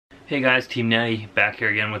Hey guys, Team Natty back here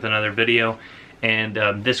again with another video,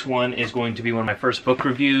 and this one is going to be one of my first book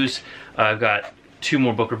reviews. I've got two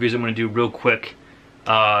more book reviews I'm going to do real quick.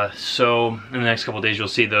 So in the next couple days you'll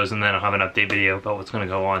see those, and then I'll have an update video about what's going to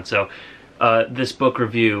go on. So this book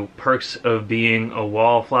review, Perks of Being a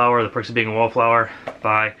Wallflower, The Perks of Being a Wallflower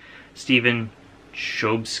by Stephen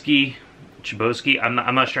Chbosky.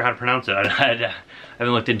 I'm not sure how to pronounce it. I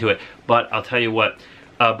haven't looked into it, but I'll tell you what.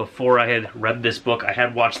 Before I had read this book, I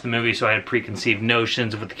had watched the movie, so I had preconceived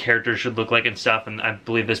notions of what the characters should look like and stuff, and I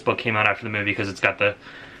believe this book came out after the movie because it's got the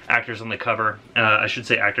actors on the cover. I should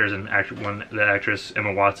say actors, and the actress,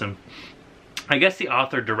 Emma Watson. I guess the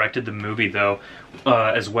author directed the movie, though,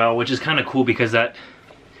 as well, which is kind of cool because that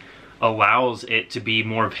allows it to be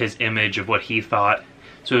more of his image of what he thought.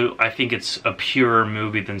 So I think it's a purer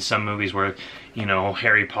movie than some movies where, you know,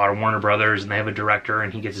 Harry Potter, Warner Brothers, and they have a director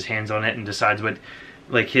and he gets his hands on it and decides what,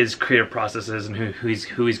 like, his creative processes and who he's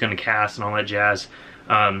going to cast and all that jazz.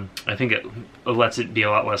 I think it lets it be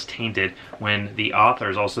a lot less tainted when the author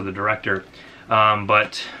is also the director.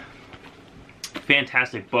 But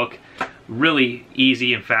fantastic book, really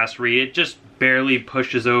easy and fast read. It just barely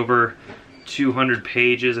pushes over 200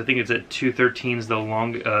 pages. I think it's at 213 is the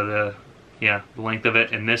length of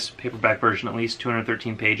it, and this paperback version at least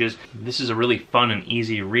 213 pages. This is a really fun and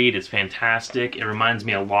easy read. It's fantastic. It reminds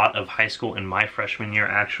me a lot of high school in my freshman year,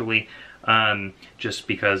 actually, just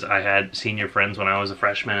because I had senior friends when I was a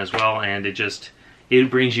freshman as well, and it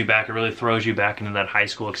brings you back. It really throws you back into that high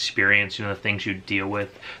school experience, you know, the things you deal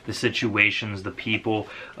with, the situations, the people,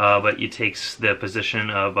 but it takes the position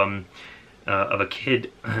of a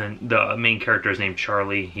kid. The main character is named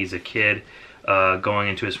Charlie. He's a kid going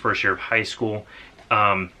into his first year of high school,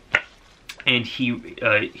 and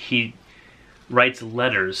he writes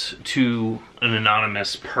letters to an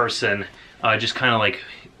anonymous person, just kind of like,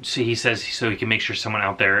 so he says, so he can make sure someone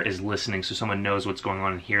out there is listening, so someone knows what's going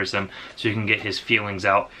on and hears them, so you can get his feelings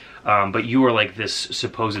out. But you are like this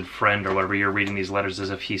supposed friend or whatever, you're reading these letters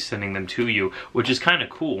as if he's sending them to you, which is kind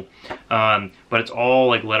of cool. But it's all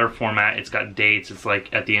like letter format. It's got dates. It's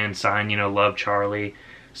like at the end sign, you know, love Charlie,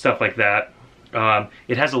 stuff like that.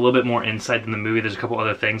 It has a little bit more insight than the movie. There's a couple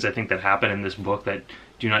other things I think that happen in this book that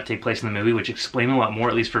do not take place in the movie, which explain a lot more,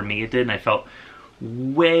 at least for me it did, and I felt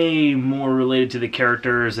way more related to the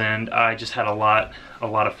characters, and I just had a lot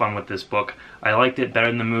of fun with this book. I liked it better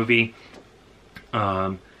than the movie.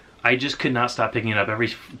 I just could not stop picking it up. Every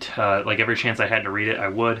chance I had to read it, I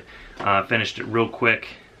would. Finished it real quick.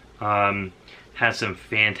 Has some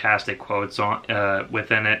fantastic quotes on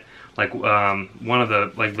within it. Like one of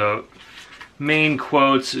the main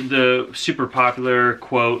quotes, the super popular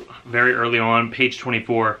quote very early on, page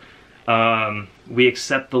 24, we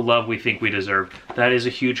accept the love we think we deserve. That is a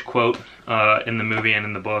huge quote in the movie and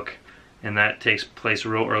in the book, and that takes place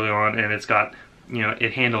real early on, and it's got, you know,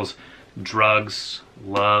 it handles drugs,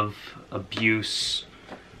 love, abuse,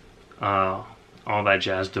 all that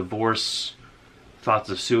jazz, divorce,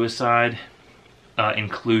 thoughts of suicide,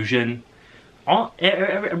 inclusion.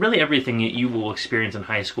 Really everything that you will experience in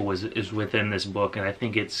high school is within this book, and I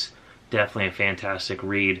think it's definitely a fantastic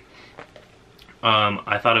read.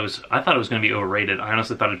 I thought it was going to be overrated. I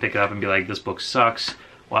honestly thought I'd pick it up and be like, this book sucks.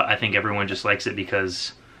 Well, I think everyone just likes it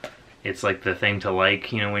because it's like the thing to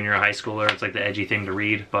like, you know, when you're a high schooler. It's like the edgy thing to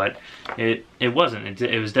read, but it wasn't.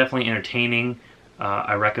 It was definitely entertaining.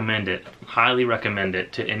 I recommend it, highly recommend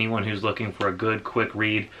it to anyone who's looking for a good, quick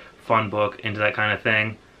read, fun book into that kind of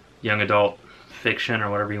thing, young adult fiction or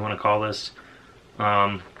whatever you want to call this.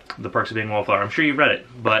 The Perks of Being a Wallflower. I'm sure you've read it,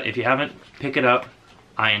 but if you haven't, pick it up.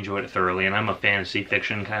 I enjoyed it thoroughly, and I'm a fantasy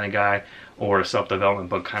fiction kind of guy or a self-development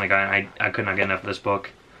book kind of guy. I could not get enough of this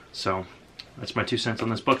book, so that's my 2 cents on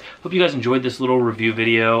this book. Hope you guys enjoyed this little review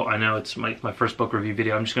video. I know it's my first book review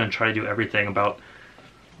video. I'm just going to try to do everything about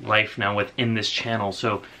life now within this channel,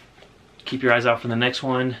 so keep your eyes out for the next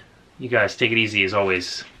one. You guys take it easy as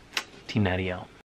always. Team Natty out.